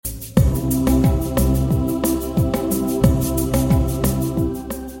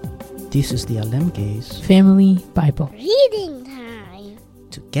This is the Alemge's Family Bible. Reading time.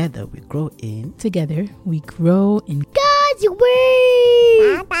 Together we grow in Together we grow in God's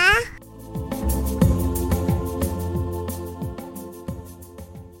Word. Papa.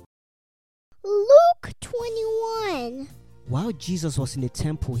 Luke 21. While Jesus was in the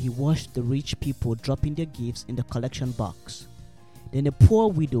temple, he watched the rich people dropping their gifts in the collection box. Then a poor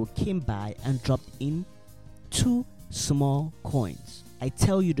widow came by and dropped in 2 small coins. I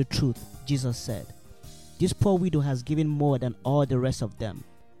tell you the truth, Jesus said. This poor widow has given more than all the rest of them,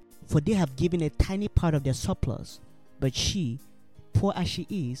 for they have given a tiny part of their surplus. But she, poor as she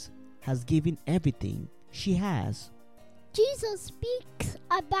is, has given everything she has. Jesus speaks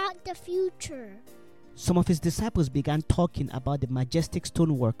about the future. Some of his disciples began talking about the majestic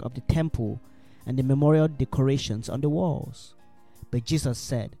stonework of the temple and the memorial decorations on the walls. But Jesus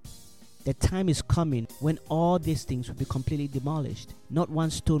said, "The time is coming when all these things will be completely demolished. Not one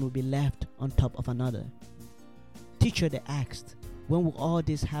stone will be left on top of another." Teacher, they asked, "When will all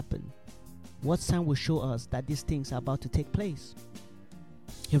this happen? What sign will show us that these things are about to take place?"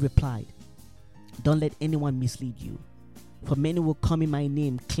 He replied, "Don't let anyone mislead you. For many will come in my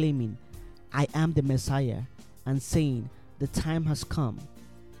name, claiming, 'I am the Messiah,' and saying, 'The time has come.'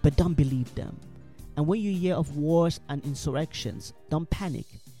 But don't believe them. And when you hear of wars and insurrections, don't panic.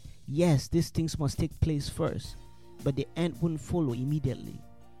 Yes, these things must take place first, but the end won't follow immediately."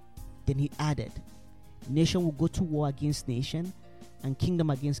 Then he added, "Nation will go to war against nation, and kingdom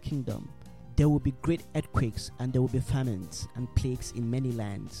against kingdom. There will be great earthquakes, and there will be famines and plagues in many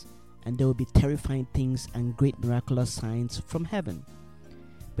lands, and there will be terrifying things and great miraculous signs from heaven.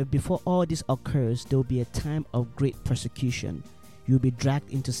 But before all this occurs, there will be a time of great persecution. You will be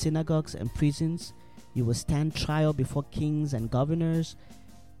dragged into synagogues and prisons. You will stand trial before kings and governors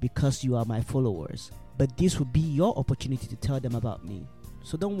because you are my followers. But this will be your opportunity to tell them about me.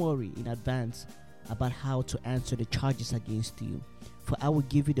 So don't worry in advance about how to answer the charges against you, for I will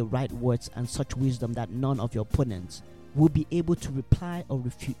give you the right words and such wisdom that none of your opponents will be able to reply or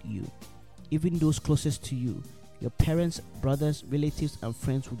refute you. Even those closest to you, your parents, brothers, relatives, and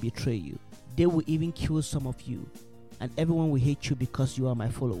friends will betray you. They will even kill some of you, and everyone will hate you because you are my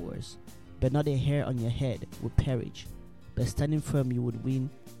followers. But not a hair on your head will perish, but standing firm you would win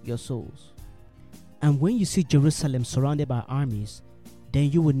your souls. And when you see Jerusalem surrounded by armies,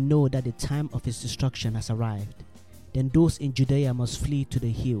 then you will know that the time of its destruction has arrived. Then those in Judea must flee to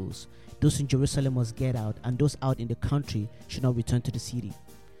the hills. Those in Jerusalem must get out, and those out in the country should not return to the city.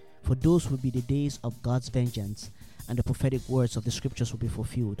 For those will be the days of God's vengeance, and the prophetic words of the scriptures will be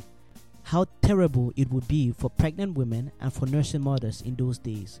fulfilled. How terrible it would be for pregnant women and for nursing mothers in those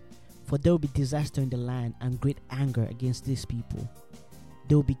days. For there will be disaster in the land and great anger against these people.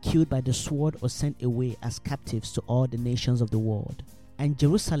 They will be killed by the sword or sent away as captives to all the nations of the world. And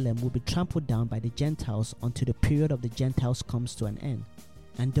Jerusalem will be trampled down by the Gentiles until the period of the Gentiles comes to an end.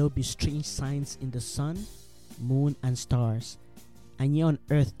 And there will be strange signs in the sun, moon, and stars. And here on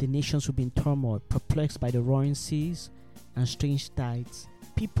earth the nations will be in turmoil, perplexed by the roaring seas and strange tides.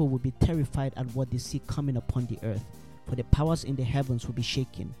 People will be terrified at what they see coming upon the earth, for the powers in the heavens will be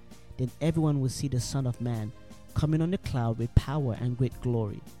shaken. Then everyone will see the Son of Man coming on a cloud with power and great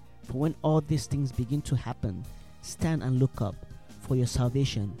glory. For when all these things begin to happen, stand and look up, for your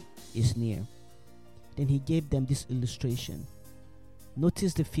salvation is near." Then he gave them this illustration.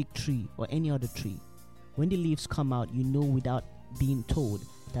 Notice the fig tree or any other tree. When the leaves come out, you know without being told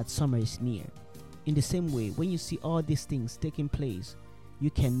that summer is near. In the same way, when you see all these things taking place,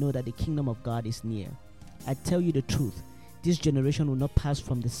 you can know that the kingdom of God is near. I tell you the truth, this generation will not pass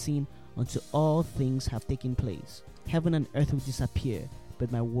from the scene until all things have taken place. Heaven and earth will disappear,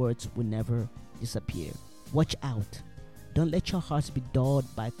 but my words will never disappear. Watch out. Don't let your hearts be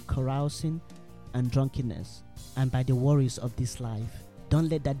dulled by carousing and drunkenness, and by the worries of this life. Don't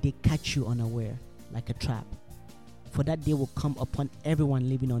let that day catch you unaware, like a trap. For that day will come upon everyone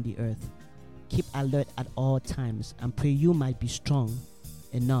living on the earth. Keep alert at all times, and pray you might be strong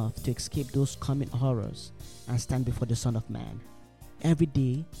enough to escape those coming horrors and stand before the Son of Man. Every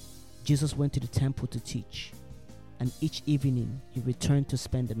day, Jesus went to the temple to teach, and each evening he returned to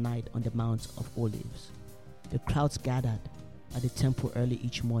spend the night on the Mount of Olives. The crowds gathered at the temple early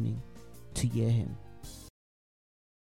each morning to hear him.